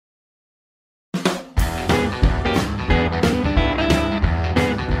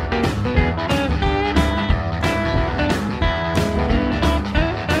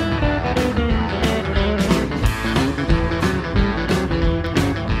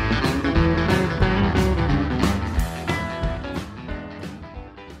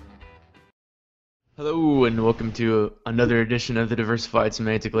welcome to another edition of the Diversified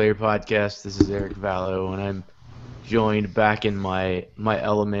Semantic Layer podcast. This is Eric Vallo, and I'm joined back in my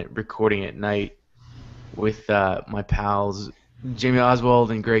element, recording at night, with my pals Jamie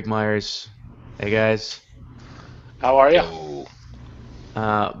Oswald and Greg Myers. Hey guys. How are you?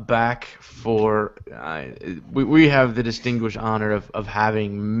 Back for we have the distinguished honor of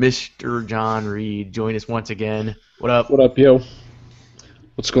having Mr. John Reed join us once again. What up? What up, yo?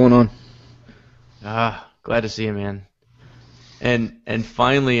 What's going on? Glad to see you, man. And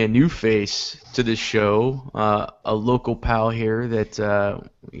finally, a new face to the show, a local pal here that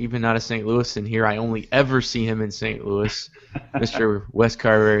even out of St. Louis, and here I only ever see him in St. Louis, Mr. Wes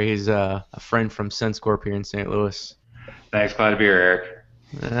Carver. He's a friend from SenseCorp here in St. Louis. Thanks, glad to be here,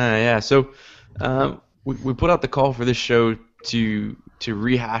 Eric. Yeah, so we put out the call for this show to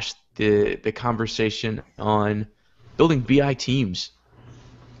rehash the conversation on building BI teams.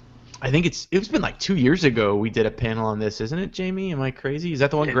 I think it's been like 2 years ago we did a panel on this, isn't it, Jamie? Am I crazy? Is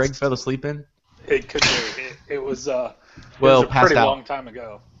that the one Greg fell asleep in? It could be. It was a passed pretty out. long time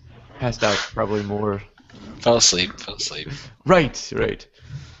ago. Passed out probably more. Fell asleep. Right.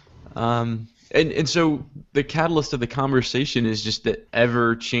 And so the catalyst of the conversation is just the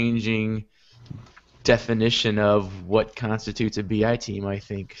ever-changing definition of what constitutes a BI team, I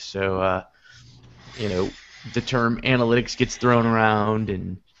think. So, the term analytics gets thrown around,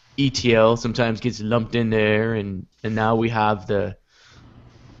 and ETL sometimes gets lumped in there, and now we have the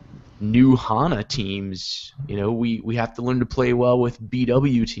new HANA teams. We have to learn to play well with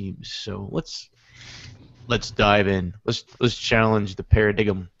BW teams. So let's dive in. Let's challenge the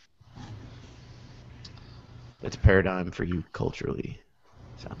paradigm. That's a paradigm for you culturally,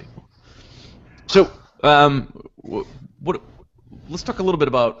 some people. So, let's talk a little bit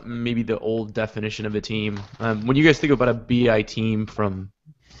about maybe the old definition of a team. When you guys think about a BI team from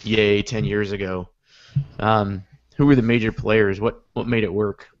 10 years ago, who were the major players? What made it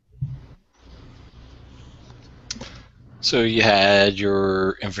work? So you had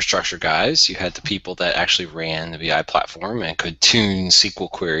your infrastructure guys, you had the people that actually ran the BI platform and could tune SQL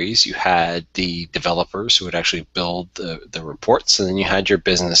queries, you had the developers who would actually build the reports, and then you had your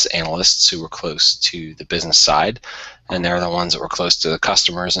business analysts who were close to the business side, and they're the ones that were close to the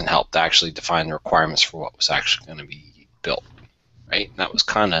customers and helped actually define the requirements for what was actually going to be built. Right? And that was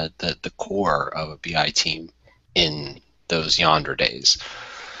kind of the core of a BI team in those yonder days.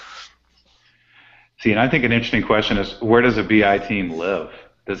 See, and I think an interesting question is, where does a BI team live?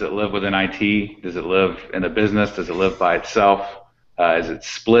 Does it live within IT? Does it live in the business? Does it live by itself? Is it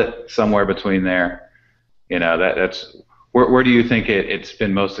split somewhere between there? That's where do you think it's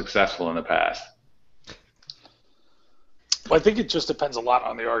been most successful in the past? Well, I think it just depends a lot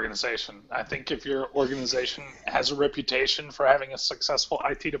on the organization. I think if your organization has a reputation for having a successful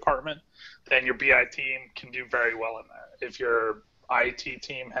IT department, then your BI team can do very well in there. If your IT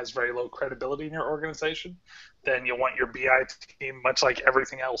team has very low credibility in your organization, then you'll want your BI team, much like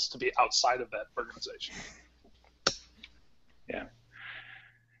everything else, to be outside of that organization.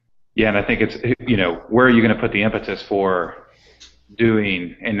 Yeah, and I think it's, where are you going to put the impetus for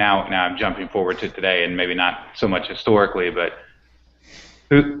doing, and now I'm jumping forward to today, and maybe not so much historically, but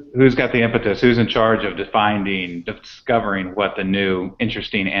who's got the impetus? Who's in charge of discovering what the new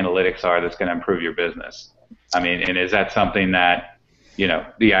interesting analytics are that's going to improve your business? I mean, and is that something that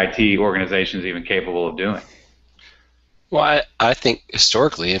the IT organization is even capable of doing? Well, I think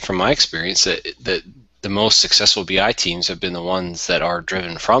historically, and from my experience, that the most successful BI teams have been the ones that are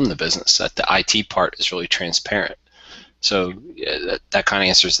driven from the business, that the IT part is really transparent. So that kind of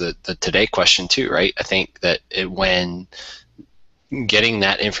answers the today question too, right? I think that when getting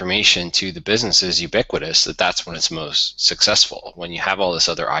that information to the business is ubiquitous, that's when it's most successful. When you have all this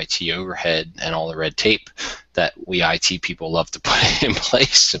other IT overhead and all the red tape that we IT people love to put in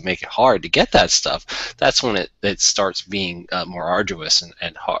place to make it hard to get that stuff, that's when it starts being more arduous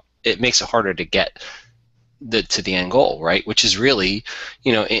and hard. It makes it harder to get to the end goal, right? Which is really,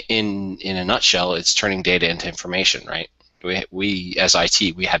 in a nutshell, it's turning data into information, right? We as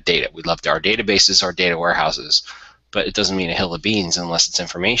IT, we have data. We love our databases, our data warehouses, but it doesn't mean a hill of beans unless it's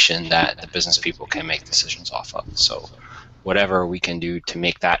information that the business people can make decisions off of. So whatever we can do to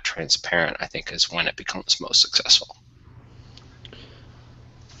make that transparent, I think, is when it becomes most successful.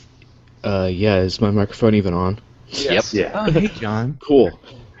 Is my microphone even on? Yes. Yep. Oh, hey, John. Cool.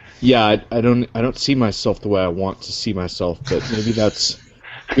 Yeah, I don't see myself the way I want to see myself, but maybe that's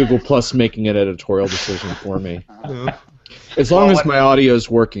Google Plus making an editorial decision for me. As long as my audio is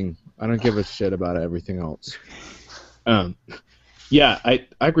working, I don't give a shit about everything else. I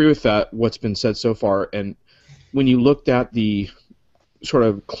agree with that, what's been said so far, and when you looked at the sort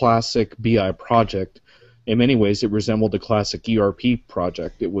of classic BI project, in many ways, it resembled a classic ERP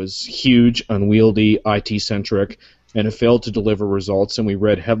project. It was huge, unwieldy, IT-centric, and it failed to deliver results, and we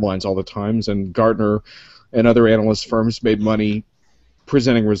read headlines all the times, and Gartner and other analyst firms made money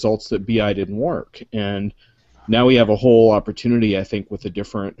presenting results that BI didn't work. And now we have a whole opportunity, I think, with a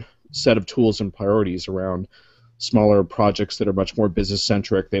different set of tools and priorities around smaller projects that are much more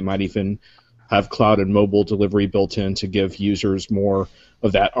business-centric. They might even have cloud and mobile delivery built in to give users more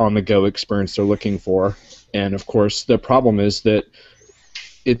of that on-the-go experience they're looking for. And, of course, the problem is that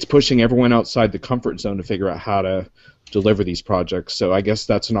it's pushing everyone outside the comfort zone to figure out how to deliver these projects. So I guess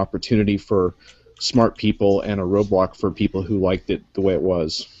that's an opportunity for smart people and a roadblock for people who liked it the way it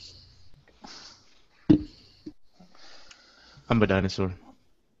was. I'm a dinosaur.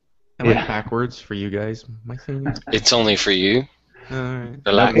 I like backwards for you guys. My thing. It's only for you. All right.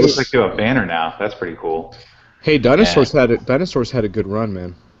 Relax. It looks like you have a banner now. That's pretty cool. Hey, dinosaurs had a good run,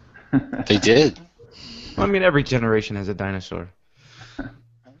 man. They did. Well, I mean, every generation has a dinosaur.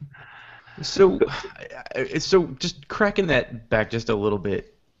 So just cracking that back just a little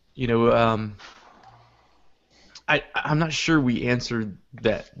bit, I'm not sure we answered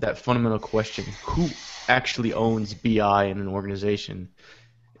that fundamental question: who actually owns BI in an organization?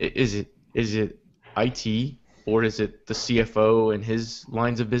 Is it IT, or is it the CFO and his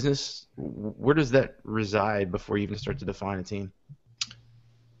lines of business? Where does that reside before you even start to define a team?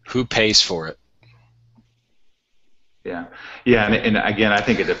 Who pays for it? Yeah, and again, I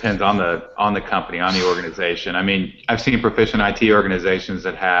think it depends on the company, on the organization. I mean, I've seen proficient IT organizations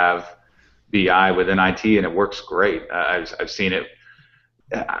that have BI within IT, and it works great. I've seen it.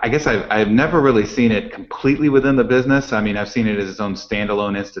 I guess I've never really seen it completely within the business. I mean, I've seen it as its own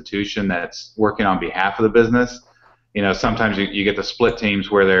standalone institution that's working on behalf of the business. Sometimes you get the split teams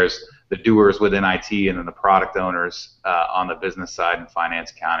where there's the doers within IT and then the product owners on the business side and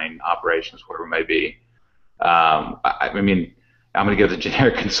finance, accounting, operations, whatever it may be. I mean, I'm going to give the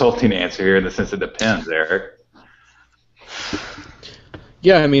generic consulting answer here in the sense it depends, Eric.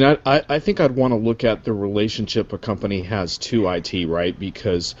 Yeah, I mean, I think I'd want to look at the relationship a company has to IT, right?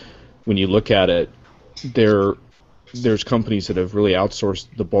 Because when you look at it, there's companies that have really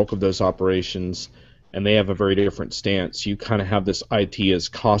outsourced the bulk of those operations, and they have a very different stance. You kind of have this IT as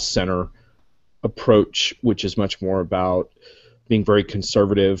cost center approach, which is much more about being very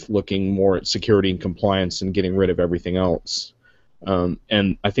conservative, looking more at security and compliance and getting rid of everything else.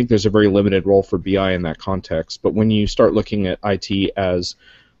 And I think there's a very limited role for BI in that context. But when you start looking at IT as,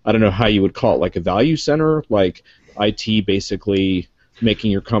 I don't know how you would call it, like a value center, like IT basically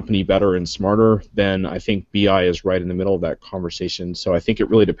making your company better and smarter, then I think BI is right in the middle of that conversation. So I think it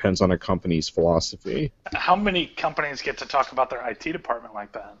really depends on a company's philosophy. How many companies get to talk about their IT department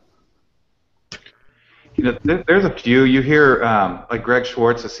like that? There's a few. You hear like Greg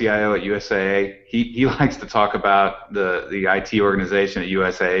Schwartz, the CIO at USAA. He likes to talk about the IT organization at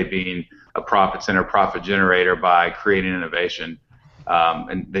USAA being a profit center, profit generator by creating innovation,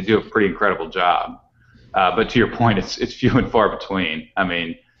 and they do a pretty incredible job. But to your point, it's few and far between. I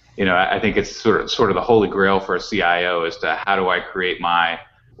mean, I think it's sort of the holy grail for a CIO as to how do I create my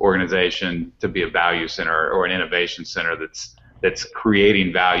organization to be a value center or an innovation center that's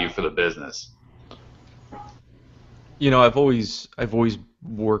creating value for the business. I've always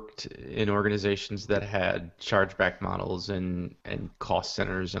worked in organizations that had chargeback models and cost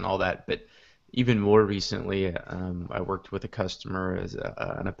centers and all that. But even more recently, I worked with a customer as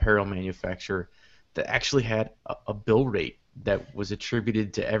an apparel manufacturer that actually had a bill rate that was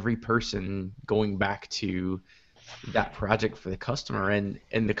attributed to every person going back to that project for the customer, and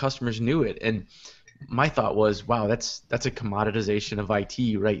the customers knew it. And my thought was, wow, that's a commoditization of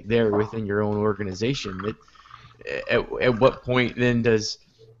IT right there within your own organization. At what point then does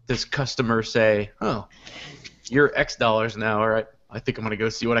customer say, oh, you're X dollars an hour, I think I'm going to go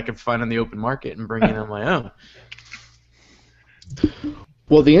see what I can find on the open market and bring it on my own?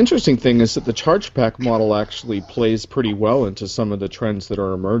 Well, the interesting thing is that the chargeback model actually plays pretty well into some of the trends that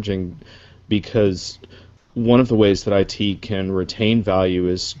are emerging, because one of the ways that IT can retain value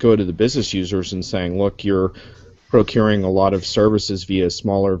is go to the business users and saying, look, you're procuring a lot of services via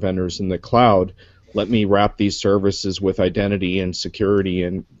smaller vendors in the cloud. Let me wrap these services with identity and security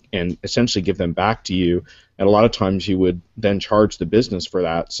and essentially give them back to you. And a lot of times you would then charge the business for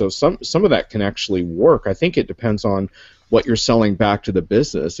that. So some of that can actually work. I think it depends on what you're selling back to the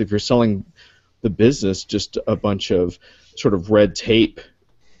business. If you're selling the business just a bunch of sort of red tape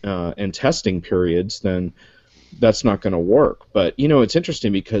and testing periods, then that's not going to work. But, it's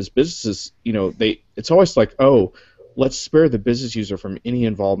interesting because businesses, it's always like, oh, let's spare the business user from any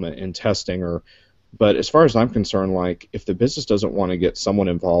involvement in testing but as far as I'm concerned, like, if the business doesn't want to get someone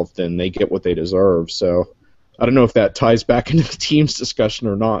involved, then they get what they deserve. So I don't know if that ties back into the team's discussion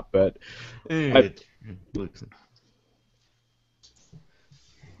or not, but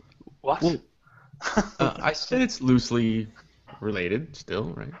What? Well, I said it's loosely related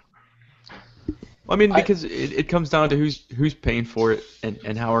still, right? Well, I mean, because it comes down to who's paying for it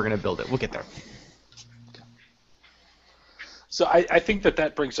and how we're going to build it. We'll get there. So I think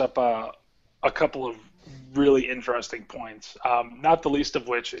that brings up a couple of really interesting points, not the least of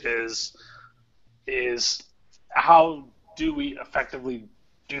which is how do we effectively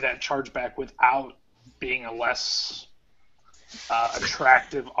do that chargeback without being a less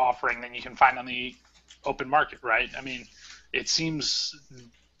attractive offering than you can find on the open market, right? I mean, it seems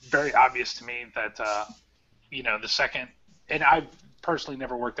very obvious to me that the second, and I've personally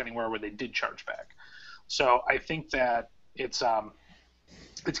never worked anywhere where they did charge back, so I think that it's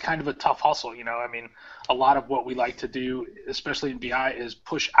kind of a tough hustle. I mean, a lot of what we like to do, especially in BI, is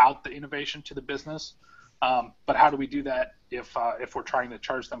push out the innovation to the business. But how do we do that if we're trying to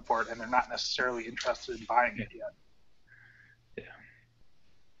charge them for it and they're not necessarily interested in buying it yet?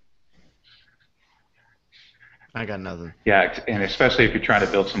 I got nothing. Yeah, and especially if you're trying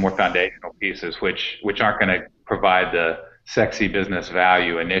to build some more foundational pieces, which aren't going to provide the sexy business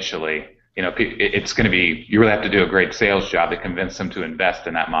value initially. It's going to be, you really have to do a great sales job to convince them to invest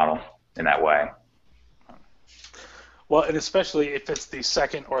in that model in that way. Well, and especially if it's the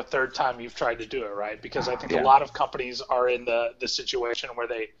second or third time you've tried to do it, right? Because I think a lot of companies are in the situation where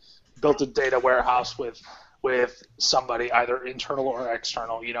they built a data warehouse with somebody, either internal or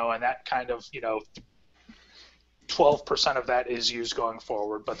external, and that kind of, 12% of that is used going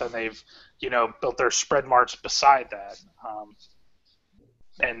forward, but then they've, built their spread marks beside that.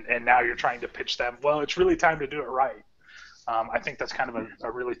 And now you're trying to pitch them, well, it's really time to do it right. I think that's kind of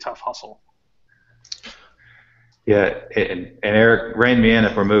a really tough hustle. Yeah, and Eric, rein me in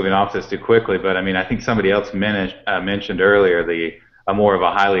if we're moving off this too quickly, but I mean, I think somebody else mentioned earlier a more of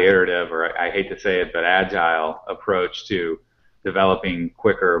a highly iterative, or I hate to say it, but agile approach to developing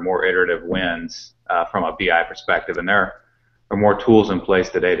quicker, more iterative wins from a BI perspective, and there are more tools in place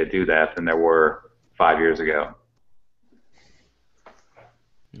today to do that than there were 5 years ago.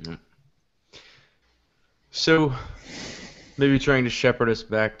 Mm-hmm. So maybe trying to shepherd us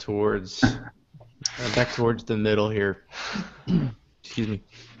back towards the middle here. Excuse me.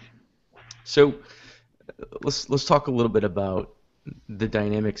 So let's talk a little bit about the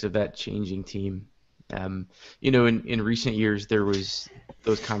dynamics of that changing team. In recent years there was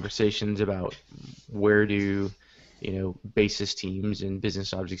those conversations about where do basis teams and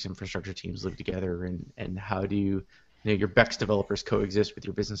business objects infrastructure teams live together, and how do your BEX developers coexist with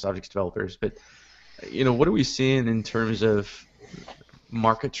your business objects developers. But what are we seeing in terms of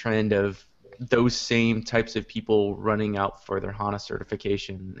market trend of those same types of people running out for their HANA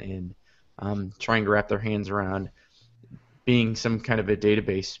certification and trying to wrap their hands around being some kind of a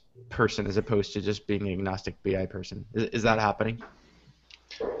database person as opposed to just being an agnostic BI person? Is that happening?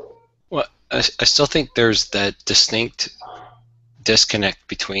 Well, I still think there's that distinct disconnect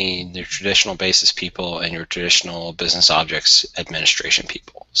between your traditional basis people and your traditional business objects administration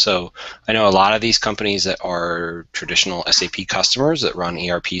people. So I know a lot of these companies that are traditional SAP customers that run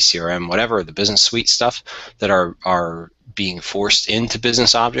ERP, CRM, whatever, the business suite stuff, that are being forced into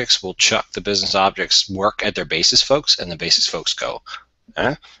business objects will chuck the business objects work at their basis folks, and the basis folks go,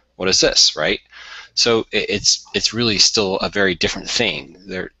 what is this, right? So it's really still a very different thing.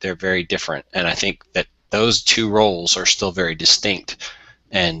 They're very different, and I think that those two roles are still very distinct,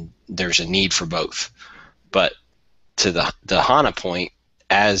 and there's a need for both. But to the HANA point,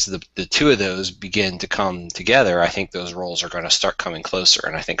 as the two of those begin to come together, I think those roles are going to start coming closer,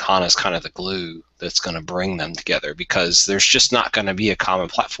 and I think HANA is kind of the glue that's going to bring them together, because there's just not going to be a common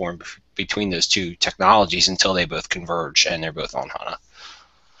platform between those two technologies until they both converge and they're both on HANA.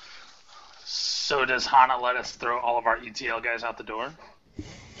 So does HANA let us throw all of our ETL guys out the door?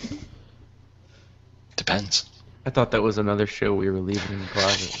 Depends. I thought that was another show we were leaving in the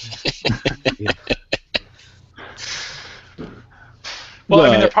closet. Yeah. Well,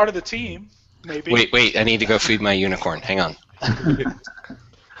 I mean, they're part of the team, maybe. Wait, I need to go feed my unicorn. Hang on.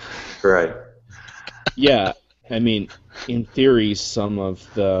 Right. Yeah, I mean, in theory, some of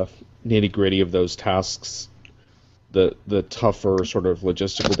the nitty-gritty of those tasks, the tougher sort of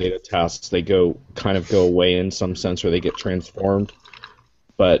logistical data tasks, they go away in some sense, or they get transformed.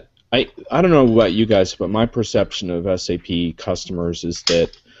 But I don't know about you guys, but my perception of SAP customers is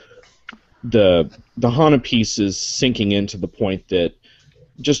that the HANA piece is sinking into the point that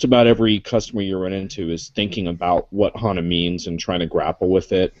just about every customer you run into is thinking about what HANA means and trying to grapple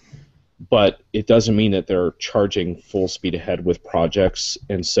with it. But it doesn't mean that they're charging full speed ahead with projects.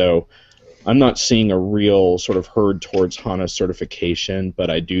 And so I'm not seeing a real sort of herd towards HANA certification, but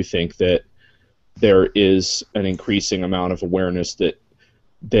I do think that there is an increasing amount of awareness that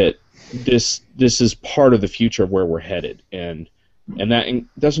this is part of the future of where we're headed, and that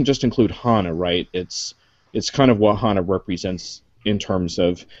doesn't just include HANA, right? It's kind of what HANA represents in terms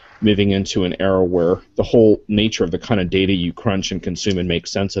of moving into an era where the whole nature of the kind of data you crunch and consume and make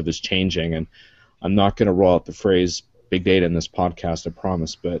sense of is changing. And I'm not going to roll out the phrase big data in this podcast, I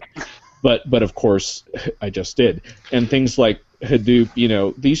promise, but of course I just did. And things like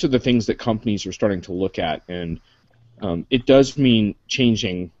Hadoop, these are the things that companies are starting to look at, and it does mean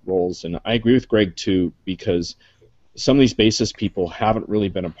changing roles. And I agree with Greg too, because some of these basis people haven't really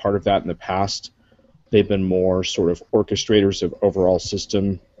been a part of that in the past. They've been more sort of orchestrators of overall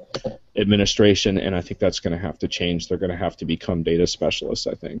system administration, and I think that's going to have to change. They're going to have to become data specialists,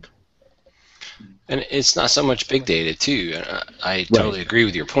 I think. And it's not so much big data too. I totally agree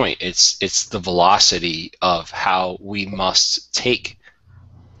with your point. It's the velocity of how we must take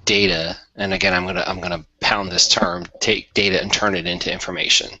data, and again, I'm gonna pound this term: take data and turn it into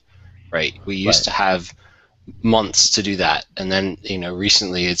information. Right? We used to have months to do that, and then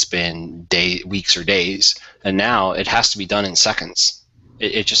recently it's been weeks or days, and now it has to be done in seconds.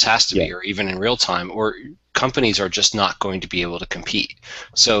 It just has to be, or even in real time, or companies are just not going to be able to compete.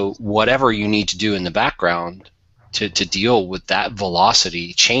 So whatever you need to do in the background to deal with that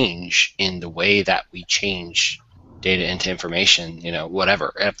velocity change in the way that we change data into information,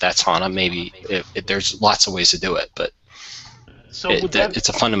 whatever. If that's HANA, maybe there's lots of ways to do it, but it's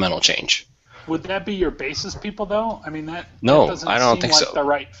a fundamental change. Would that be your basis people, though? I mean, that doesn't I don't seem think like so. the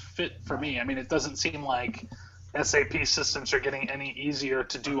right fit for me. I mean, it doesn't seem like SAP systems are getting any easier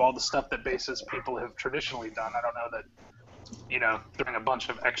to do all the stuff that basis people have traditionally done. I don't know that, throwing a bunch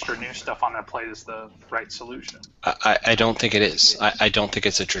of extra new stuff on their plate is the right solution. I don't think it is. I don't think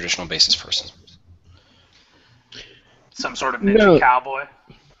it's a traditional basis person. Some sort of ninja cowboy?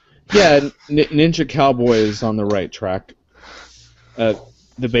 Yeah, Ninja Cowboy is on the right track.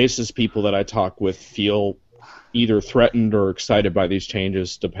 The basis people that I talk with feel either threatened or excited by these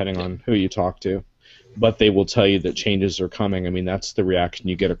changes, depending on who you talk to. But they will tell you that changes are coming. I mean, that's the reaction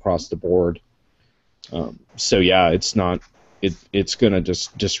you get across the board. So yeah, it's not. It's going to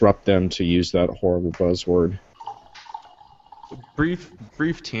just disrupt them, to use that horrible buzzword.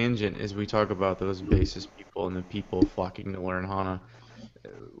 Brief tangent as we talk about those basis people and the people flocking to learn HANA.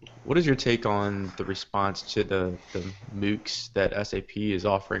 What is your take on the response to the MOOCs that SAP is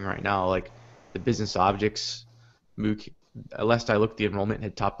offering right now? Like the Business Objects MOOC, last I looked, the enrollment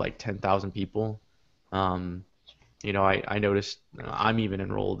had topped like 10,000 people. I noticed I'm even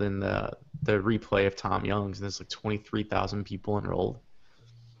enrolled in the replay of Tom Young's, and there's like 23,000 people enrolled.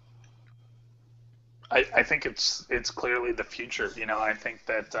 I think it's clearly the future. I think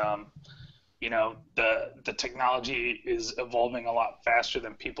that the technology is evolving a lot faster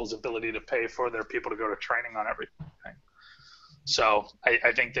than people's ability to pay for their people to go to training on everything. So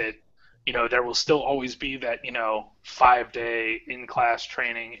I think that there will still always be that 5-day in-class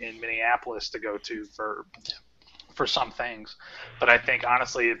training in Minneapolis to go to for some things, but I think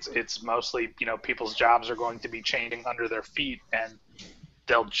honestly it's mostly people's jobs are going to be changing under their feet, and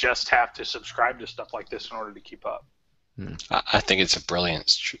they'll just have to subscribe to stuff like this in order to keep up. I think it's a brilliant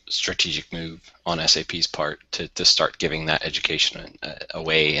strategic move on SAP's part to start giving that education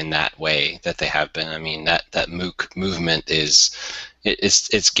away in that way that they have been. I mean, that MOOC movement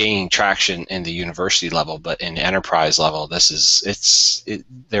it's gaining traction in the university level, but in enterprise level,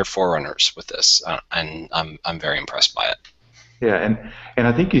 they're forerunners with this, and I'm very impressed by it. Yeah, and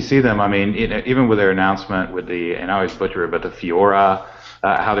I think you see them. I mean, even with their announcement with and I always butcher it, but the Fiora.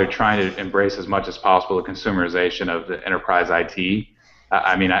 How they're trying to embrace as much as possible the consumerization of the enterprise IT.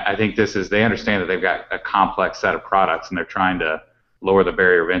 I think they understand that they've got a complex set of products, and they're trying to lower the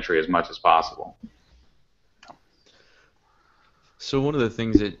barrier of entry as much as possible. So one of the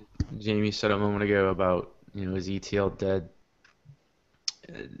things that Jamie said a moment ago about, is ETL dead?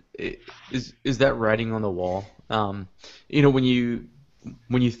 Is that writing on the wall? When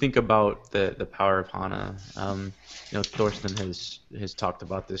you think about the power of HANA, Thorsten has talked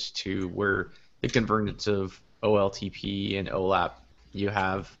about this too, where the convergence of OLTP and OLAP, you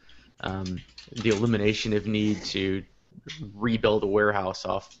have the elimination of need to rebuild a warehouse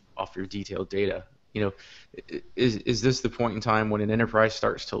off your detailed data. Is this the point in time when an enterprise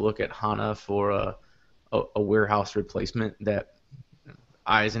starts to look at HANA for a warehouse replacement that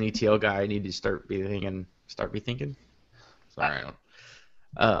I, as an ETL guy, need to start be thinking? Sorry,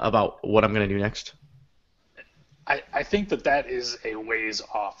 about what I'm going to do next? I think that is a ways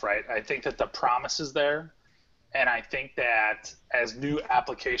off, right? I think that the promise is there, And I think that as new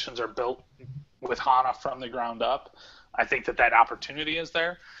applications are built with HANA from the ground up, I think that opportunity is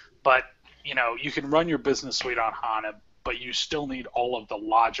there. But, you can run your business suite on HANA, but you still need all of the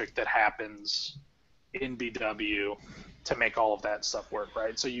logic that happens in BW to make all of that stuff work,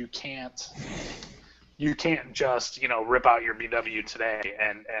 right? So you can't just, rip out your BW today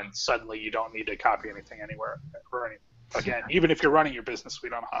and suddenly you don't need to copy anything anywhere or anything. Again, even if you're running your business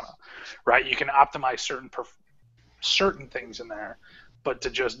suite on HANA, right? You can optimize certain things in there, but to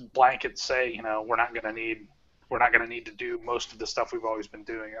just blanket say, we're not going to need to do most of the stuff we've always been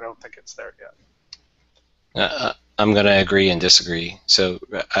doing, I don't think it's there yet. I'm going to agree and disagree. So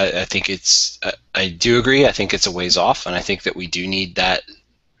I think I do agree. I think it's a ways off, and I think that we do need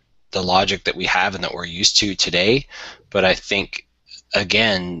the logic that we have and that we're used to today. But I think,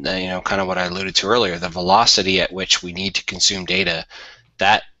 again, kind of what I alluded to earlier, the velocity at which we need to consume data,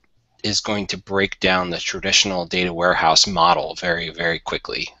 that is going to break down the traditional data warehouse model very, very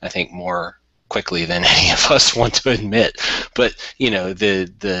quickly. I think more quickly than any of us want to admit. But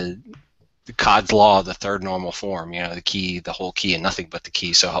the COD's law, the third normal form, the key, the whole key, and nothing but the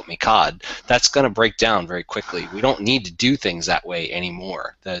key, so help me COD, that's going to break down very quickly. We don't need to do things that way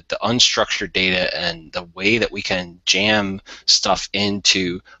anymore. The unstructured data and the way that we can jam stuff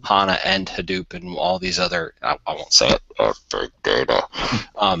into HANA and Hadoop and all these other, I won't say it, big data,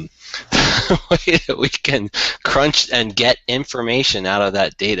 we can crunch and get information out of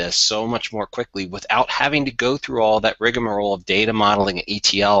that data so much more quickly without having to go through all that rigmarole of data modeling and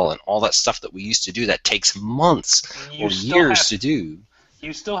ETL and all that stuff that we used to do that takes months or years to do.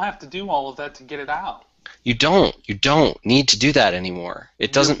 You still have to do all of that to get it out. You don't need to do that anymore.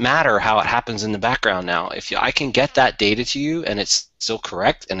 It doesn't matter how it happens in the background now. If I can get that data to you and it's still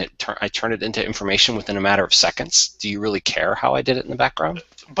correct and I turn it into information within a matter of seconds, do you really care how I did it in the background?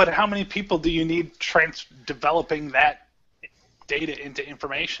 But how many people do you need developing that data into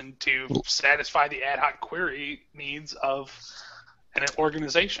information to satisfy the ad hoc query needs of an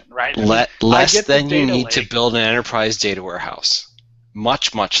organization, right? Less than you need to build an enterprise data warehouse.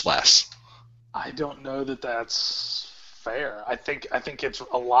 Much, much less. I don't know that that's fair. I think it's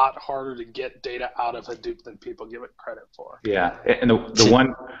a lot harder to get data out of Hadoop than people give it credit for. Yeah, and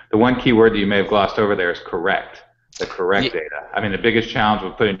the one key word that you may have glossed over there is correct. The correct data. I mean, the biggest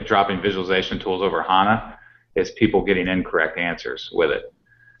challenge with dropping visualization tools over HANA is people getting incorrect answers with it.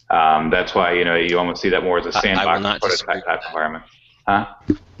 That's why you almost see that more as a sandbox prototype type environment. Huh?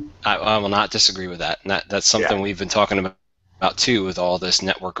 I will not disagree with that. And that's something we've been talking about too with all this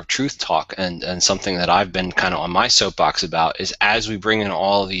network of truth talk, and something that I've been kind of on my soapbox about is as we bring in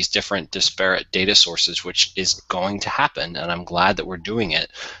all of these different disparate data sources, which is going to happen, and I'm glad that we're doing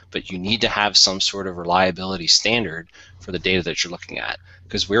it, but you need to have some sort of reliability standard for the data that you're looking at,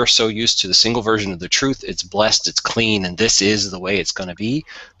 because we're so used to the single version of the truth. It's blessed, it's clean, and this is the way it's going to be.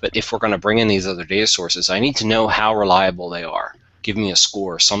 But if we're going to bring in these other data sources, I need to know how reliable they are. Give me a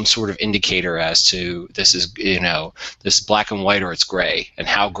score, some sort of indicator as to this is, this is black and white or it's gray, and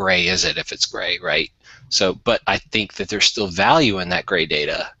how gray is it if it's gray, right? So, but I think that there's still value in that gray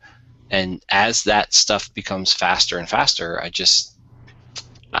data, and as that stuff becomes faster and faster, I just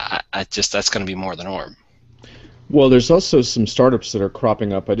that's going to be more the norm. Well, there's also some startups that are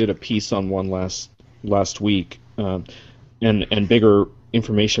cropping up. I did a piece on one last week, and bigger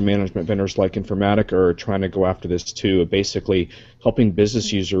information management vendors like Informatica are trying to go after this too, basically helping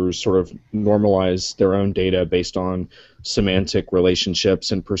business users sort of normalize their own data based on semantic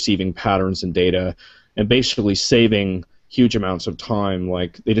relationships and perceiving patterns in data, and basically saving huge amounts of time.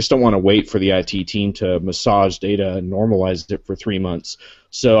 Like, they just don't want to wait for the IT team to massage data and normalize it for 3 months.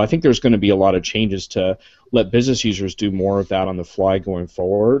 So I think there's going to be a lot of changes to let business users do more of that on the fly going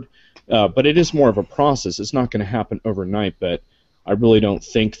forward. But it is more of a process. It's not going to happen overnight, but I really don't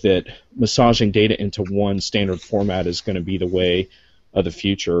think that massaging data into one standard format is going to be the way of the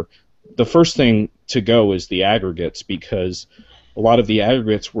future. The first thing to go is the aggregates, because a lot of the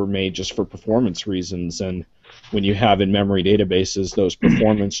aggregates were made just for performance reasons, and when you have in-memory databases, those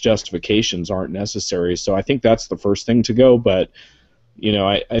performance justifications aren't necessary. So I think that's the first thing to go, but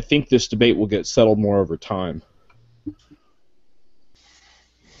I think this debate will get settled more over time.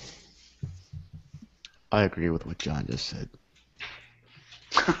 I agree with what John just said.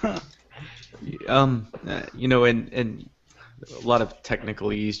 And a lot of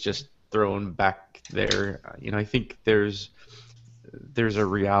technicalese just thrown back there. I think there's a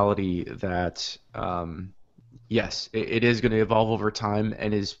reality that yes, it is going to evolve over time,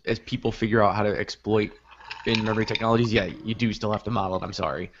 and as people figure out how to exploit in-memory technologies, yeah, you do still have to model it. I'm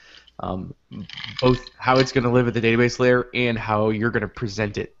sorry. Both how it's going to live at the database layer and how you're going to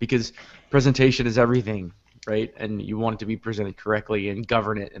present it, because presentation is everything. right? And you want it to be presented correctly and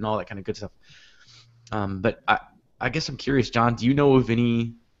govern it and all that kind of good stuff. But I guess I'm curious, John, do you know of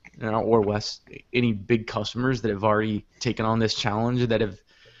any, or Wes, any big customers that have already taken on this challenge that have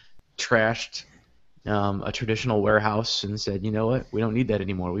trashed a traditional warehouse and said, you know what, we don't need that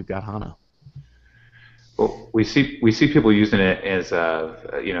anymore. We've got HANA. Well, we see people using it as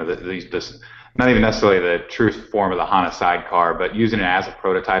this not even necessarily the true form of the HANA sidecar, but using it as a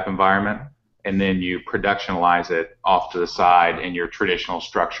prototype environment, and then you productionalize it off to the side in your traditional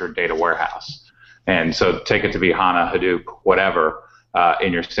structured data warehouse. And so take it to be HANA, Hadoop, whatever,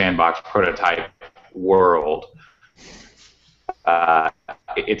 in your sandbox prototype world.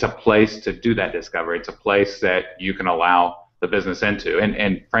 It's a place to do that discovery. It's a place that you can allow the business into.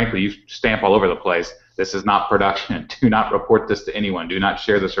 And frankly, you stamp all over the place, this is not production. Do not report this to anyone. Do not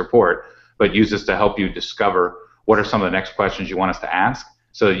share this report, but use this to help you discover what are some of the next questions you want us to ask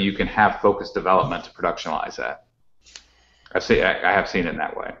so that you can have focused development to productionalize that. I have seen it in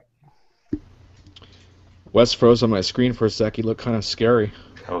that way. Wes froze on my screen for a sec. He looked kind of scary.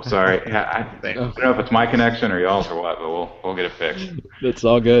 Oh, sorry. I don't know if it's my connection or y'all's or what, but we'll get it fixed. It's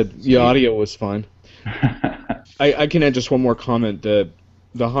all good. The audio was fine. I can add just one more comment.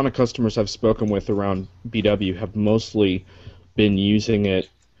 The HANA customers I've spoken with around BW have mostly been using it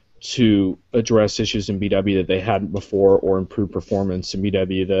to address issues in BW that they hadn't before or improve performance in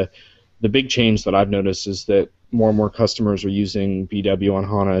BW. The big change that I've noticed is that more and more customers are using BW on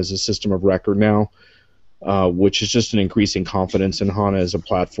HANA as a system of record now, which is just an increasing confidence in HANA as a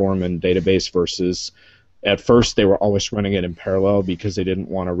platform and database versus at first they were always running it in parallel because they didn't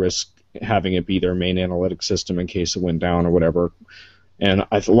want to risk having it be their main analytic system in case it went down or whatever. And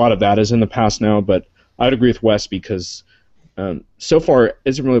a lot of that is in the past now, but I'd agree with Wes because so far it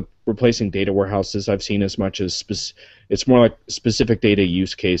isn't really replacing data warehouses I've seen as much as it's more like specific data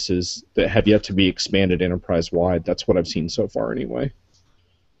use cases that have yet to be expanded enterprise-wide. That's what I've seen so far anyway.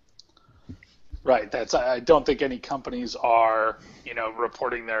 Right. I don't think any companies are,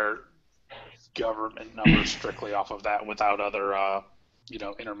 reporting their government numbers strictly off of that without other,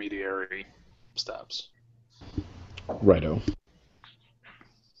 intermediary steps. Righto.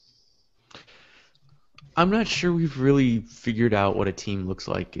 I'm not sure we've really figured out what a team looks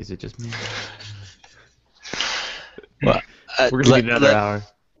like. Is it just me? Well, we're going to need another hour.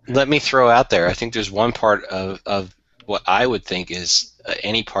 Let me throw out there, I think there's one part of what I would think is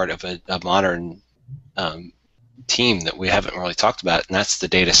any part of a modern team that we haven't really talked about, and that's the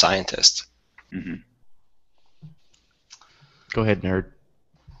data scientist. Mm-hmm. Go ahead, nerd.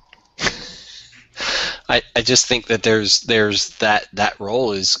 I just think that there's that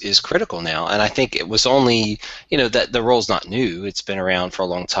role is critical now, and I think it was only that the role's not new. It's been around for a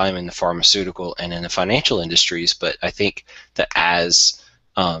long time in the pharmaceutical and in the financial industries, but I think that as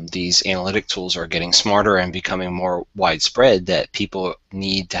these analytic tools are getting smarter and becoming more widespread, that people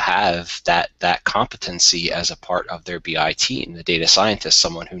need to have that competency as a part of their BI team. The data scientist,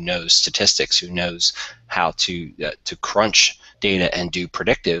 someone who knows statistics, who knows how to crunch data and do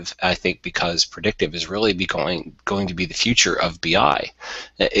predictive. I think because predictive is really going to be the future of BI.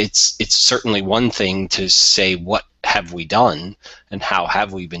 It's certainly one thing to say what have we done and how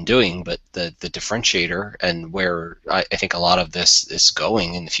have we been doing, but the differentiator and where I think a lot of this is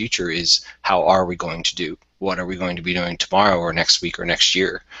going in the future is how are we going to do? What are we going to be doing tomorrow or next week or next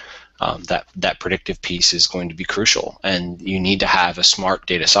year? That predictive piece is going to be crucial, and you need to have a smart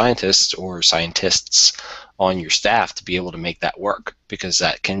data scientist or scientists on your staff to be able to make that work, because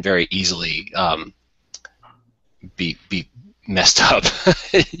that can very easily be messed up.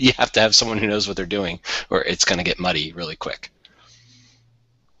 You have to have someone who knows what they're doing, or it's going to get muddy really quick.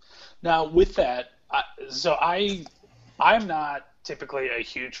 Now, with that, I'm not typically a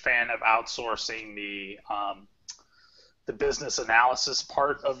huge fan of outsourcing the business analysis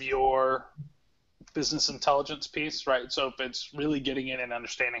part of your business intelligence piece, right? So if it's really getting in and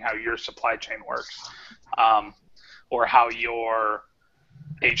understanding how your supply chain works, or how your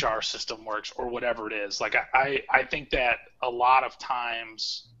HR system works, or whatever it is, like I think that a lot of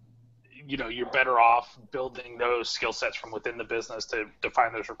times, you're better off building those skill sets from within the business to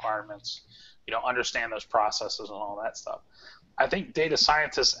define those requirements, understand those processes and all that stuff. I think data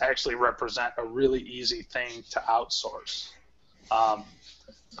scientists actually represent a really easy thing to outsource,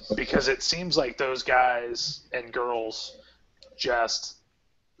 because it seems like those guys and girls just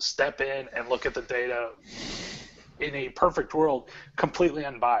step in and look at the data in a perfect world, completely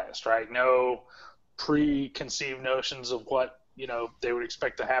unbiased, right? No preconceived notions of what they would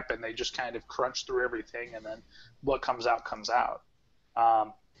expect to happen. They just kind of crunch through everything, and then what comes out comes out.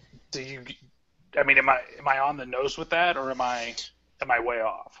 Am I on the nose with that, or am I way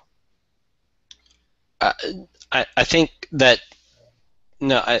off? I think that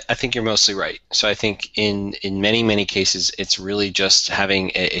no, I think you're mostly right. So I think in many cases, it's really just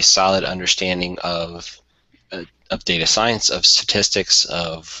having a solid understanding of data science, of statistics,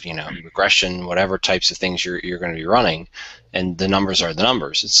 of regression, whatever types of things you're going to be running, and the numbers are the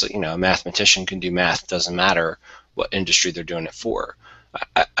numbers. It's a mathematician can do math. Doesn't matter what industry they're doing it for.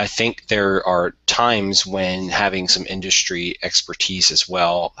 I think there are times when having some industry expertise as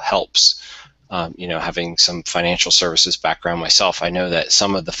well helps. Having some financial services background myself, I know that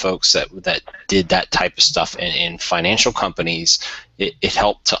some of the folks that did that type of stuff in financial companies, it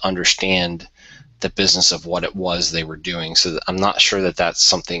helped to understand the business of what it was they were doing. So I'm not sure that that's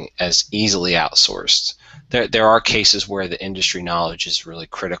something as easily outsourced. There are cases where the industry knowledge is really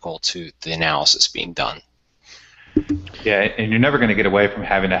critical to the analysis being done. Yeah, and you're never going to get away from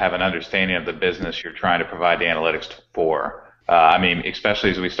having to have an understanding of the business you're trying to provide the analytics for.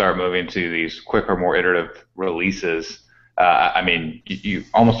 Especially as we start moving to these quicker, more iterative releases, you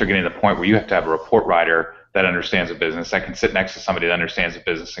almost are getting to the point where you have to have a report writer that understands the business, that can sit next to somebody that understands the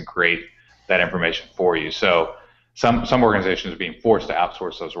business and create that information for you. So some organizations are being forced to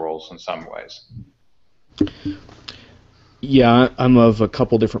outsource those roles in some ways. Yeah, I'm of a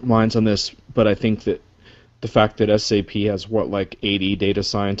couple different minds on this, but I think that the fact that SAP has 80 data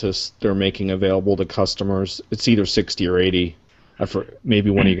scientists they're making available to customers. It's either 60 or 80.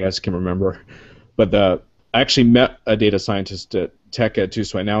 Maybe one of you guys can remember. But I actually met a data scientist at TechEd too,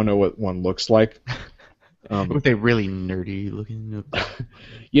 so I now know what one looks like. Were they really nerdy looking?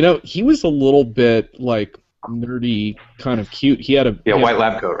 He was a little bit nerdy, kind of cute. He had white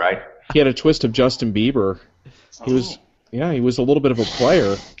lab coat, right? He had a twist of Justin Bieber. He was a little bit of a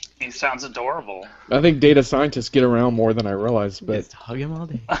player. He sounds adorable. I think data scientists get around more than I realize, but just hug him all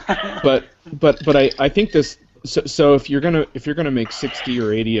day. but I think this. So if you're gonna make 60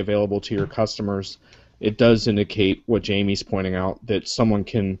 or 80 available to your customers, it does indicate what Jamie's pointing out, that someone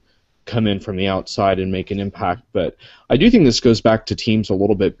can come in from the outside and make an impact. But I do think this goes back to teams a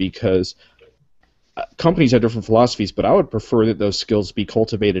little bit, because companies have different philosophies, but I would prefer that those skills be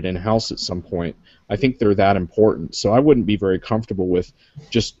cultivated in-house at some point. I think they're that important. So I wouldn't be very comfortable with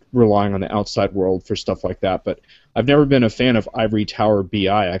just relying on the outside world for stuff like that. But I've never been a fan of ivory tower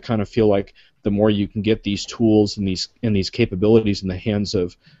BI. I kind of feel like the more you can get these tools and these capabilities in the hands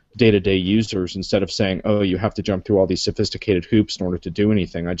of day-to-day users, instead of saying, oh, you have to jump through all these sophisticated hoops in order to do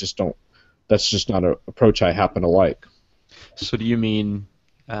anything, I just don't. That's just not an approach I happen to like. So do you mean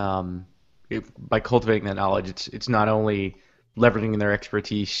by cultivating that knowledge, it's not only leveraging their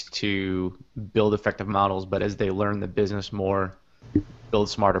expertise to build effective models, but as they learn the business more, build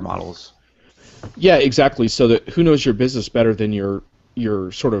smarter models? Yeah, exactly. So that who knows your business better than your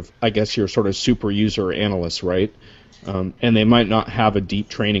sort of, I guess, your sort of super user analyst, right? And they might not have a deep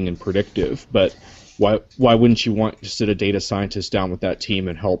training in predictive, but why wouldn't you want to sit a data scientist down with that team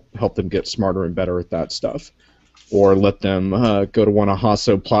and help them get smarter and better at that stuff? Or let them go to one of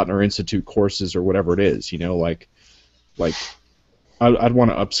Hasso-Plattner Institute courses or whatever it is, I'd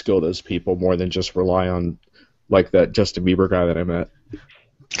want to upskill those people more than just rely on that Justin Bieber guy that I met.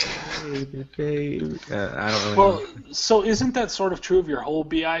 I don't really know. So isn't that sort of true of your whole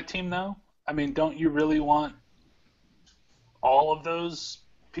BI team, though? I mean, don't you really want all of those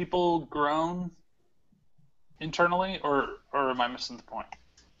people grown internally, or am I missing the point?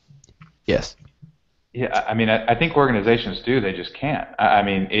 Yes. Yeah, I think organizations do. They just can't.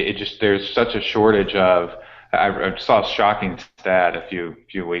 It just, there's such a shortage of. I saw a shocking stat a few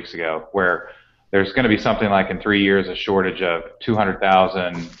weeks ago where there's going to be something like in 3 years a shortage of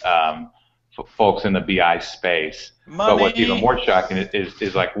 200,000 folks in the BI space. Money. But what's even more shocking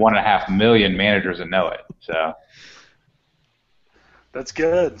is like 1.5 million managers that know it. So that's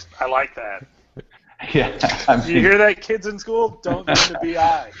good. I like that. Yeah. You hear that, kids in school? Don't go to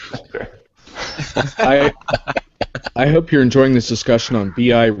BI. I hope you're enjoying this discussion on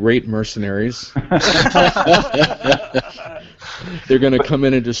BI rate mercenaries. They're going to come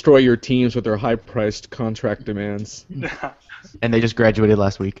in and destroy your teams with their high-priced contract demands. And they just graduated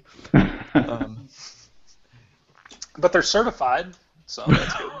last week. But they're certified, so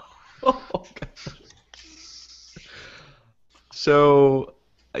that's good. Oh, God. So,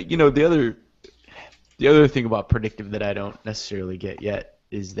 the other thing about predictive that I don't necessarily get yet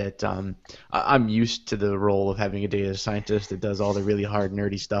is that I'm used to the role of having a data scientist that does all the really hard,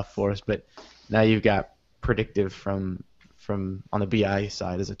 nerdy stuff for us, but now you've got predictive from on the BI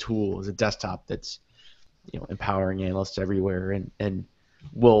side as a tool, as a desktop that's empowering analysts everywhere, and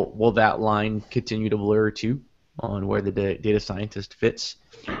will that line continue to blur too on where the data scientist fits?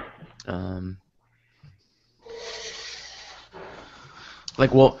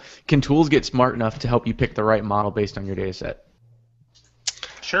 Like, well, can tools get smart enough to help you pick the right model based on your data set?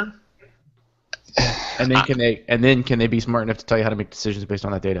 Sure. And then can they be smart enough to tell you how to make decisions based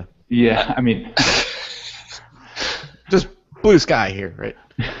on that data? Yeah, I mean, Just blue sky here, right?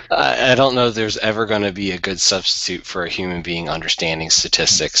 I don't know if there's ever going to be a good substitute for a human being understanding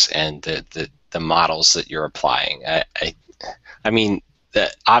statistics and the models that you're applying. I mean,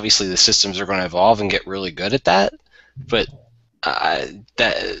 obviously the systems are going to evolve and get really good at that, but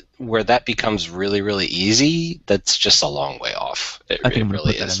where that becomes really, really easy, that's just a long way off. I think I'm going to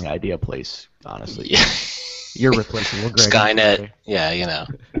really put that is. in the idea place, honestly. Yeah. You're replaceable, Greg. Skynet, yeah, you know.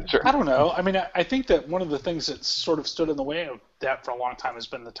 I don't know. I mean, I think that one of the things that sort of stood in the way of that for a long time has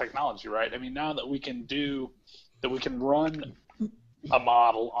been the technology, right? I mean, now that we can run a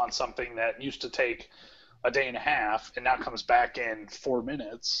model on something that used to take a day and a half and now comes back in 4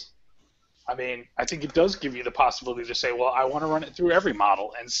 minutes. I mean, I think it does give you the possibility to say, well, I want to run it through every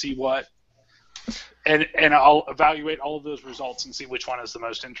model and see what, and I'll evaluate all of those results and see which one is the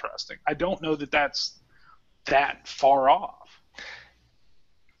most interesting. I don't know that that's that far off.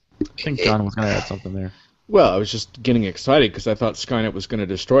 I think John was going to add something there. Well, I was just getting excited because I thought Skynet was going to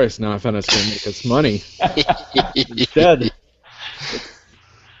destroy us. Now I found it's going to make us money. Instead,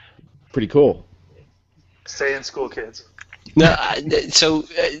 pretty cool. Stay in school, kids. No,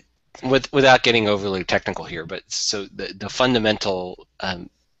 without getting overly technical here, but so the fundamental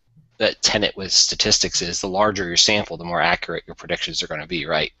tenet with statistics is the larger your sample, the more accurate your predictions are going to be,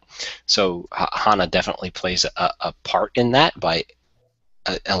 right? So HANA definitely plays a part in that by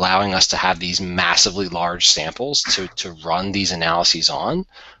allowing us to have these massively large samples to run these analyses on.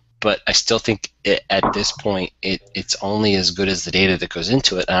 But I still think at this point it's only as good as the data that goes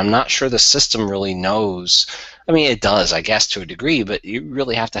into it, and I'm not sure the system really knows. I mean, it does, I guess, to a degree, but you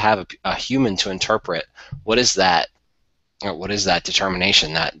really have to have a human to interpret what is that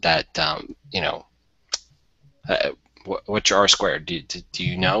determination what's your R squared? Do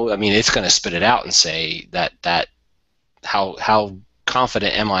you know? I mean, it's going to spit it out and say that how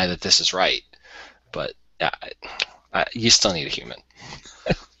confident am I that this is right? But you still need a human.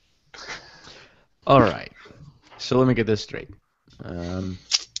 All right. So let me get this straight.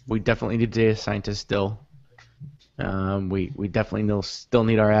 We definitely need data scientists still. We definitely still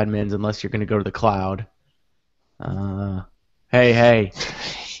need our admins unless you're going to go to the cloud. Hey.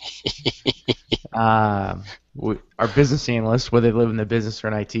 Our business analysts, whether they live in the business or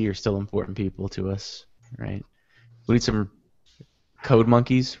in IT, are still important people to us, right? We need some code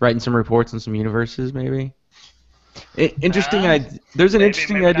monkeys writing some reports on some universes, maybe. There's an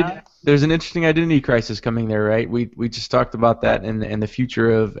interesting identity crisis coming there, right? We just talked about that, and the future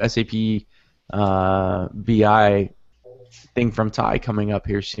of SAP BI thing from Ty coming up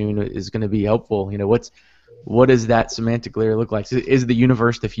here soon is going to be helpful. You know, what does that semantic layer look like? Is the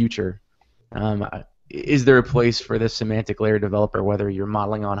universe the future? Is there a place for the semantic layer developer, whether you're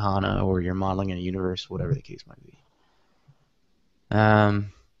modeling on HANA or you're modeling in a universe, whatever the case might be?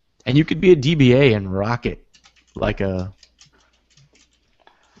 And you could be a DBA and rock it like I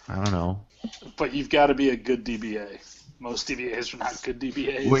don't know. But you've got to be a good DBA. Most DBAs are not good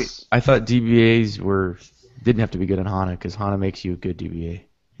DBAs. Wait, I thought DBAs didn't have to be good in HANA because HANA makes you a good DBA.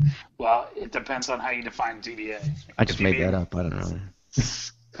 Well, it depends on how you define DBA. I just made that up. I don't know.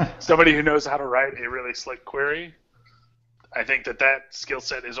 Somebody who knows how to write a really slick query, I think that skill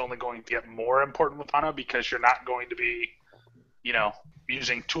set is only going to get more important with HANA because you're not going to be,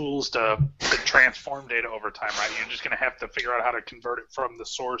 using tools to transform data over time, right? You're just going to have to figure out how to convert it from the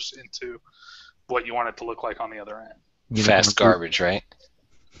source into what you want it to look like on the other end. Fast garbage, right?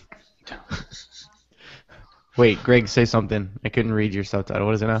 Wait, Greg, say something. I couldn't read your subtitle.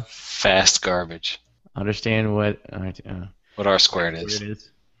 What is it now? Fast garbage. Understand what R squared is.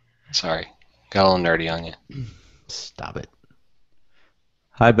 Sorry. Got a little nerdy on you. Stop it.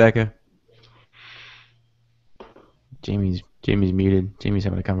 Hi, Becca. Jamie's muted. Jamie's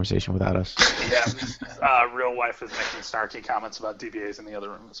having a conversation without us. Yeah, real life is making snarky comments about DBAs in the other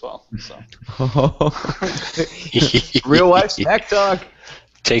room as well. So. Real life snack talk.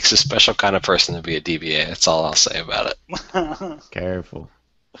 Takes a special kind of person to be a DBA. That's all I'll say about it. Careful.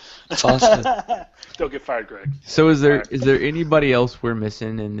 That's all I'll say. Don't get fired, Greg. So is there anybody else we're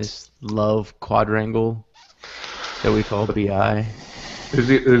missing in this love quadrangle that we call BI? Who's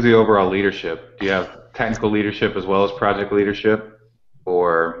the overall leadership? Do you have technical leadership as well as project leadership,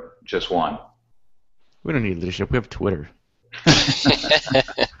 or just one? We don't need leadership. We have Twitter.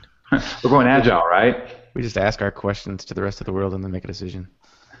 We're going agile, right? We just ask our questions to the rest of the world and then make a decision.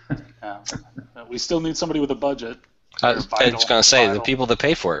 Yeah. We still need somebody with a budget. I was going to say, the people that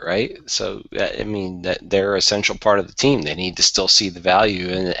pay for it, right? So, I mean, that they're an essential part of the team. They need to still see the value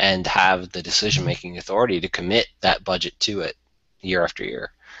and have the decision-making authority to commit that budget to it year after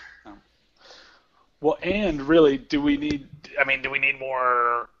year. Well, and really, do we need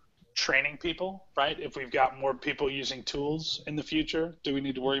more training people, right? If we've got more people using tools in the future, do we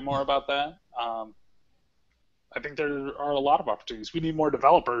need to worry more about that? I think there are a lot of opportunities. We need more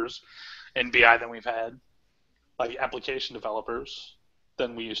developers in BI than we've had, like application developers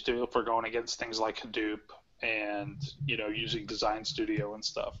than we used to if we're going against things like Hadoop and, using Design Studio and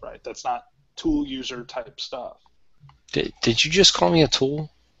stuff, right? That's not tool user type stuff. Did you just call me a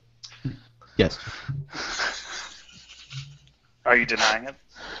tool? Yes. Are you denying it?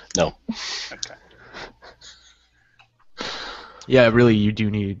 No. Okay. Yeah, really, you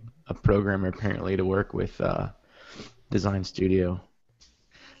do need a programmer apparently to work with Design Studio.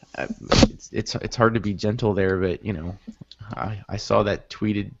 It's hard to be gentle there, but I saw that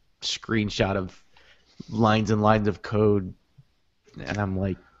tweeted screenshot of lines and lines of code, and I'm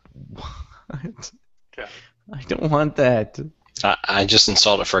like, what? Yeah. I don't want that. I just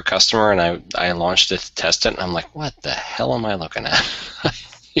installed it for a customer, and I launched it to test it, and I'm like, what the hell am I looking at?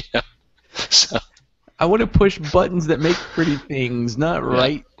 So I want to push buttons that make pretty things, not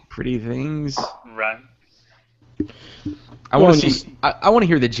write pretty things. Right. I want to see. I want to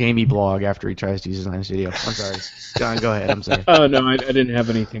hear the Jamie blog after he tries to use Design Studio. I'm sorry, John. Go ahead. I'm sorry. Oh no, I didn't have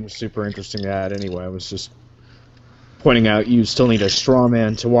anything super interesting to add anyway. I was just pointing out you still need a straw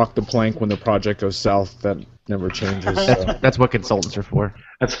man to walk the plank when the project goes south. That never changes. So. That's what consultants are for.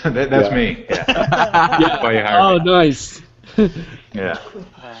 That's me. Yeah. That's why you hired me. Nice. Yeah.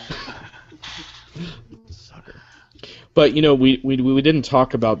 Sucker. But we didn't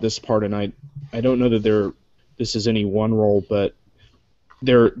talk about this part, and I don't know that this is any one role, but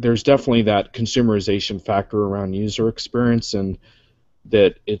there's definitely that consumerization factor around user experience, and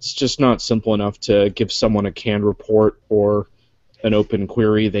that it's just not simple enough to give someone a canned report or an open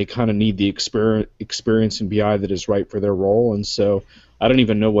query. They kind of need the experience in BI that is right for their role, and so I don't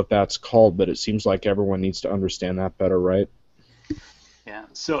even know what that's called, but it seems like everyone needs to understand that better, right? Yeah.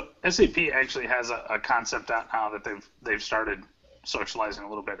 So SAP actually has a concept out now that they've started socializing a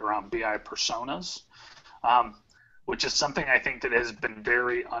little bit around BI personas, which is something I think that has been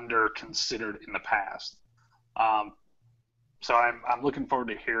very under considered in the past. So I'm looking forward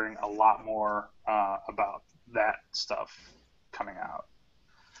to hearing a lot more about that stuff coming out.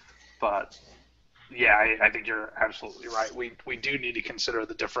 But yeah, I think you're absolutely right. We do need to consider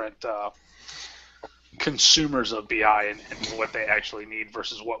the different consumers of BI and what they actually need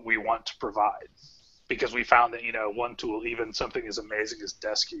versus what we want to provide. Because we found that one tool, even something as amazing as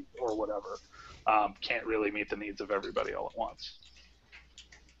Desky or whatever, can't really meet the needs of everybody all at once.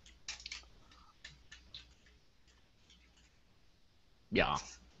 Yeah.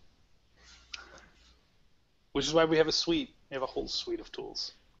 Which is why we have a suite. We have a whole suite of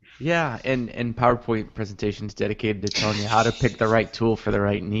tools. Yeah, and PowerPoint presentations dedicated to telling you how to pick the right tool for the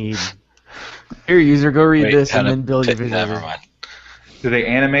right need. Here, user, go read this and then build your video. Never mind. Do they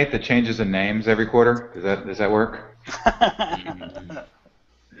animate the changes in names every quarter? Does that work?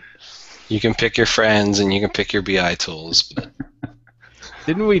 You can pick your friends and you can pick your BI tools. But...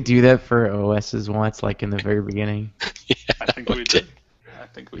 Didn't we do that for OSs once, like in the very beginning? Yeah, I think we did.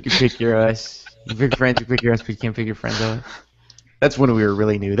 You can pick your OS. You pick friends, you pick your OS, but you can't pick your friends' OS. That's when we were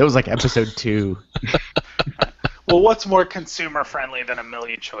really new. That was like episode 2. Well, what's more consumer friendly than a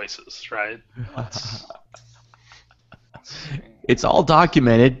million choices, right? It's all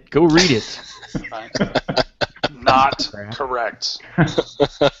documented. Go read it. Right. Not correct.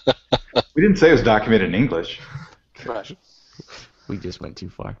 We didn't say it was documented in English. Right. We just went too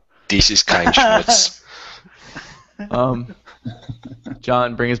far. This is kein Schmutz.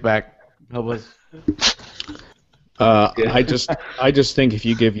 John, bring us back. Help us. I just think if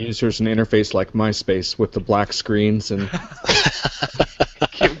you give users an interface like MySpace with the black screens and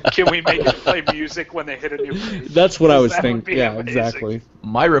can we make it play music when they hit a new page? That's what I was thinking. Yeah, amazing. Exactly.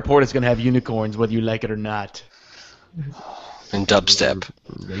 My report is going to have unicorns, whether you like it or not. And dubstep.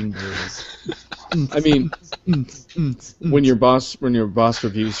 Rainbows. I mean, when your boss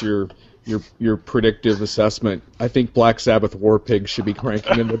reviews your predictive assessment, I think Black Sabbath War Pigs should be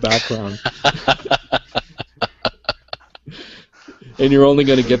cranking in the background. And you're only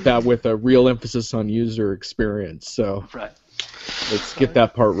going to get that with a real emphasis on user experience. So right. Let's get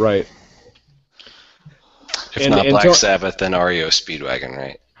that part right. If not Black Sabbath, then REO Speedwagon,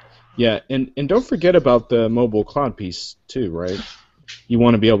 right? Yeah, and don't forget about the mobile cloud piece too, right? You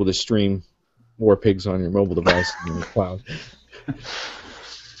want to be able to stream War Pigs on your mobile device in the cloud.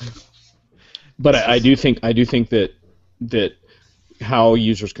 But I do think that that how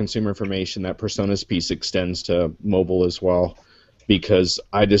users consume information, that personas piece extends to mobile as well, because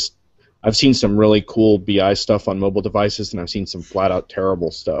I've seen some really cool BI stuff on mobile devices, and I've seen some flat out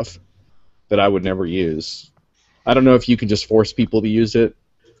terrible stuff that I would never use. I don't know if you can just force people to use it.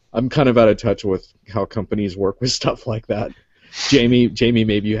 I'm kind of out of touch with how companies work with stuff like that. Jamie,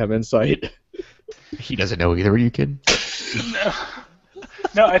 maybe you have insight. He doesn't know either. Are you kidding?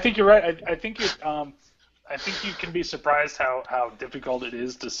 No, I think you're right. I think you can be surprised how difficult it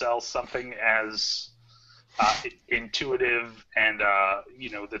is to sell something as intuitive and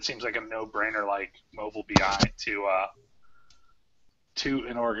that seems like a no-brainer like mobile BI to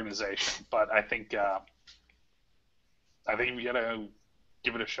an organization. But I think we gotta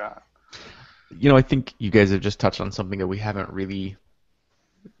give it a shot. I think you guys have just touched on something that we haven't really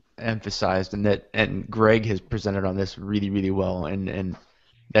emphasized, and Greg has presented on this really, really well, and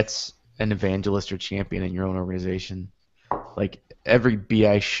that's an evangelist or champion in your own organization. Like every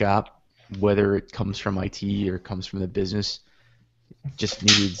BI shop, whether it comes from IT or comes from the business, just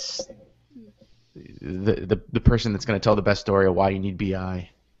needs the person that's going to tell the best story of why you need BI,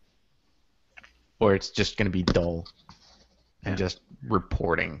 or it's just going to be dull and just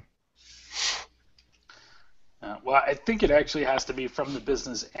reporting. Well, I think it actually has to be from the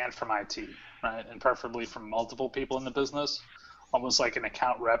business and from IT, right? And preferably from multiple people in the business, almost like an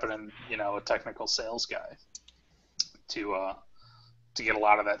account rep and a technical sales guy, to get a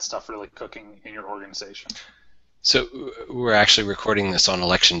lot of that stuff really cooking in your organization. So we're actually recording this on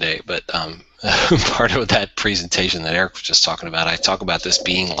election day, but part of that presentation that Eric was just talking about, I talk about this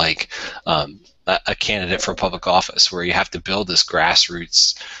being like a candidate for public office, where you have to build this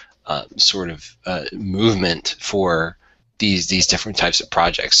grassroots sort of movement for these different types of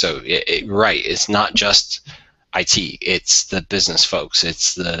projects. So right, it's not just IT, it's the business folks,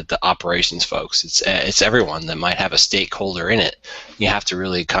 it's the operations folks, it's everyone that might have a stakeholder in it. You have to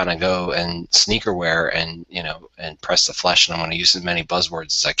really kind of go and sneakerwear and and press the flesh. And I'm going to use as many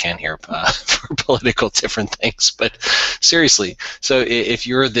buzzwords as I can here for political different things. But seriously, so if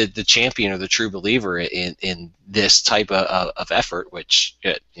you're the champion or the true believer in this type of effort, which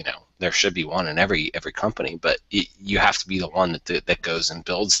there should be one in every company, but you have to be the one that goes and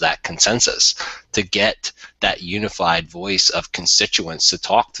builds that consensus to get that unified voice of constituents to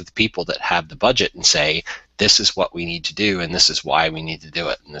talk to the people that have the budget and say, this is what we need to do, and this is why we need to do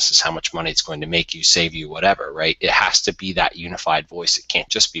it, and this is how much money it's going to make you, save you, whatever, right? It has to be that unified voice. It can't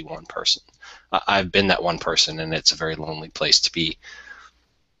just be one person. I've been that one person, and it's a very lonely place to be.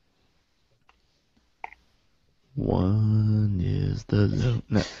 One is the low.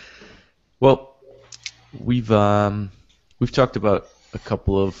 No. Well, we've talked about a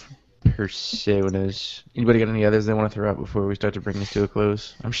couple of personas. Anybody got any others they want to throw out before we start to bring this to a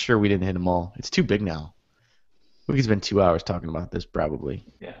close? I'm sure we didn't hit them all. It's too big now. We could spend 2 hours talking about this, probably.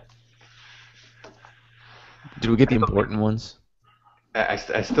 Yeah. Did we get the important ones?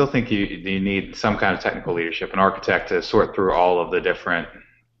 I still think you need some kind of technical leadership, an architect to sort through all of the different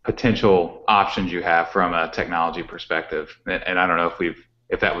potential options you have from a technology perspective. And I don't know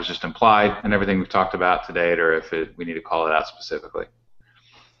if that was just implied in everything we've talked about today, or if we need to call it out specifically.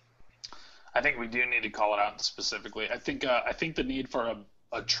 I think we do need to call it out specifically. I think the need for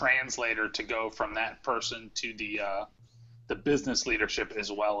a translator to go from that person to the business leadership as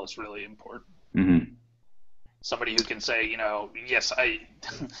well is really important. Mm-hmm. Somebody who can say, yes,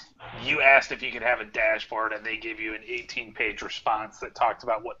 you asked if you could have a dashboard, and they give you an 18-page response that talked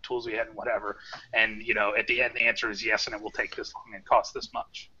about what tools we had and whatever, and at the end the answer is yes, and it will take this long and cost this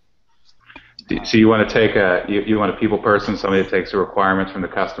much. So you want to take you want a people person, somebody that takes the requirements from the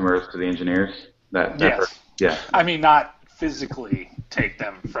customers to the engineers? Yes. Yeah. I mean, not physically take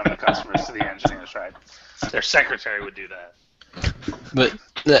them from the customers to the engineers, right? Their secretary would do that. But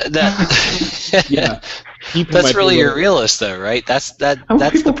that Yeah. that's really your realist, though, right? That's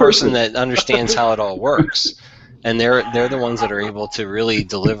the person that understands how it all works, and they're the ones that are able to really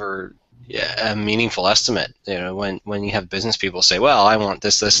deliver a meaningful estimate. When you have business people say, "Well, I want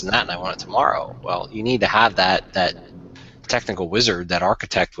this, and that, and I want it tomorrow." Well, you need to have that technical wizard, that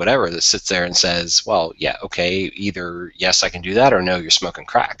architect, whatever, that sits there and says, "Well, yeah, okay, either yes, I can do that, or no, you're smoking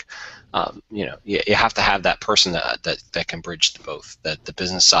crack." You have to have that person that can bridge the both, the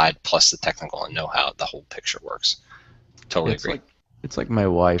business side plus the technical, and know how the whole picture works. Totally agree. It's like my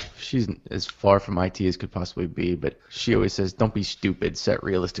wife. She's as far from IT as could possibly be, but she always says, "Don't be stupid. Set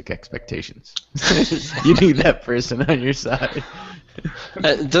realistic expectations." You need that person on your side.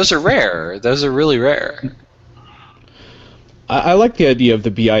 Those are rare. Those are really rare. I like the idea of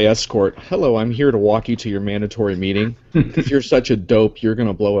the BI escort. Hello, I'm here to walk you to your mandatory meeting. If you're such a dope, you're going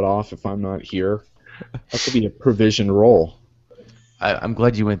to blow it off if I'm not here. That could be a provision role. I'm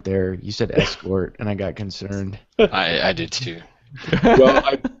glad you went there. You said escort, and I got concerned. I did too.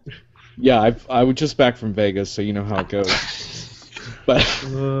 Well, I was just back from Vegas, so you know how it goes. But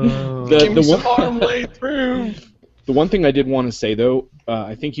the one thing I did want to say, though,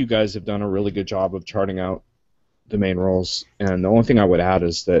 I think you guys have done a really good job of charting out the main roles, and the only thing I would add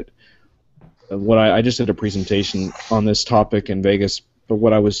is that I just did a presentation on this topic in Vegas, but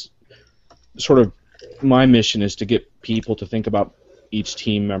what I was sort of, my mission is to get people to think about each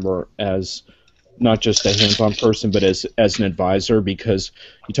team member as not just a hands-on person, but as an advisor, because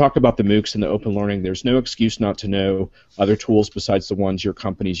you talk about the MOOCs and the open learning, there's no excuse not to know other tools besides the ones your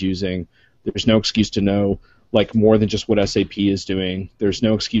company's using. There's no excuse to know more than just what SAP is doing. There's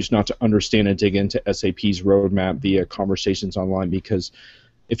no excuse not to understand and dig into SAP's roadmap via conversations online, because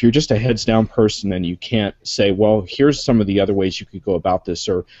if you're just a heads-down person and you can't say, well, here's some of the other ways you could go about this,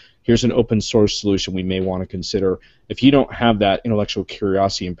 or here's an open source solution we may want to consider. If you don't have that intellectual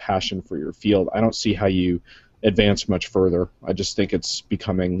curiosity and passion for your field, I don't see how you advance much further. I just think it's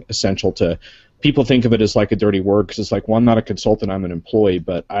becoming essential to, people think of it as like a dirty word because it's like, well, I'm not a consultant, I'm an employee,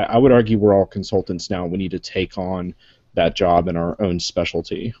 but I would argue we're all consultants now. We need to take on that job in our own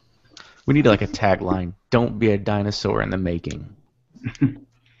specialty. We need like a tagline, don't be a dinosaur in the making.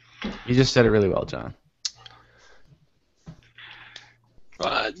 You just said it really well, John.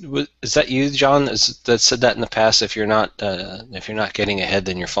 Is that you, John, that said that in the past? If you're not getting ahead,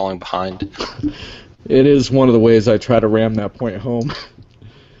 then you're falling behind. It is one of the ways I try to ram that point home.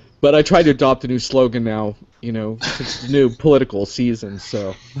 But I try to adopt a new slogan now. It's the new political season,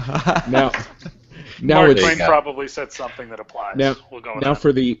 so now Mark it's Twain probably said something that applies. We'll go with now that.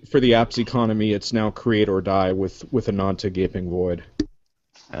 for the apps economy, it's now create or die with a nod to gaping void.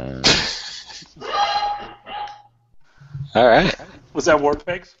 All right. Was that War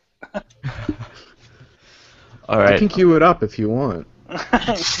Pigs? All right. I can cue it up if you want.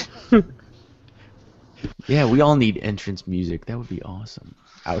 Yeah, we all need entrance music. That would be awesome.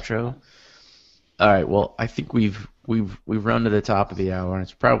 Outro. All right. Well, I think we've run to the top of the hour, and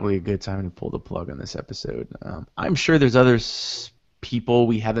it's probably a good time to pull the plug on this episode. I'm sure there's other people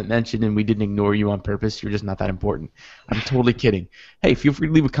we haven't mentioned, and we didn't ignore you on purpose. You're just not that important. I'm totally kidding. Hey, feel free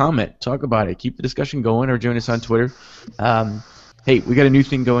to leave a comment, talk about it, keep the discussion going, or join us on Twitter. Hey, we got a new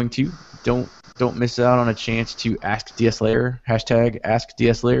thing going too. Don't miss out on a chance to ask DSLayer,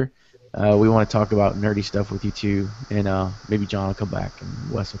 #AskDSLayer. We want to talk about nerdy stuff with you too, and maybe John will come back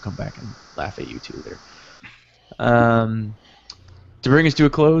and Wes will come back and laugh at you too there. To bring us to a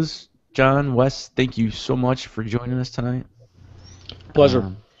close, John, Wes, thank you so much for joining us tonight.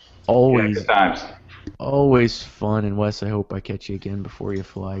 Pleasure. Always, good times. Always fun, and Wes, I hope I catch you again before you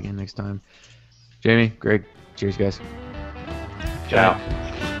fly again next time. Jamie, Greg, cheers, guys. Ciao.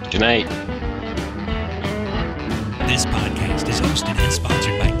 Good night. This podcast is hosted and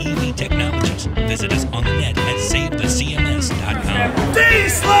sponsored by EV Technologies. Visit us on the net at